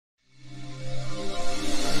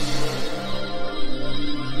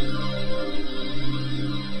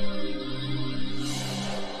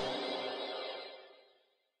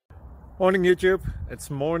Morning YouTube,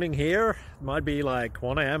 it's morning here. It might be like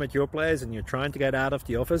 1 a.m. at your place and you're trying to get out of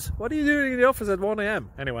the office. What are you doing in the office at 1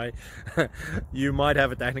 a.m? Anyway, you might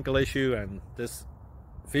have a technical issue and this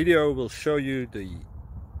video will show you the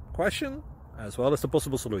question as well as the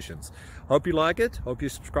possible solutions. Hope you like it, hope you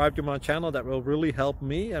subscribe to my channel. That will really help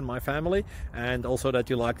me and my family, and also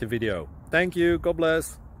that you like the video. Thank you, God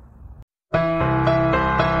bless.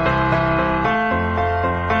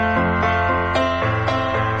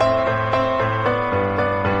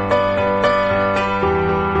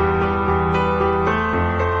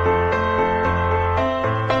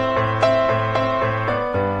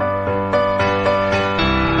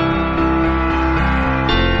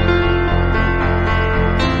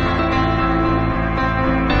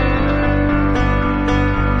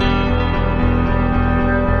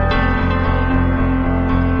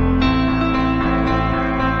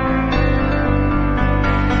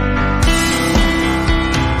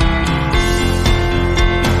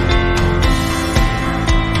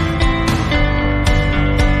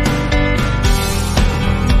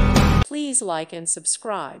 Please like and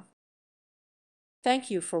subscribe. Thank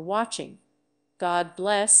you for watching. God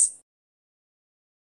bless.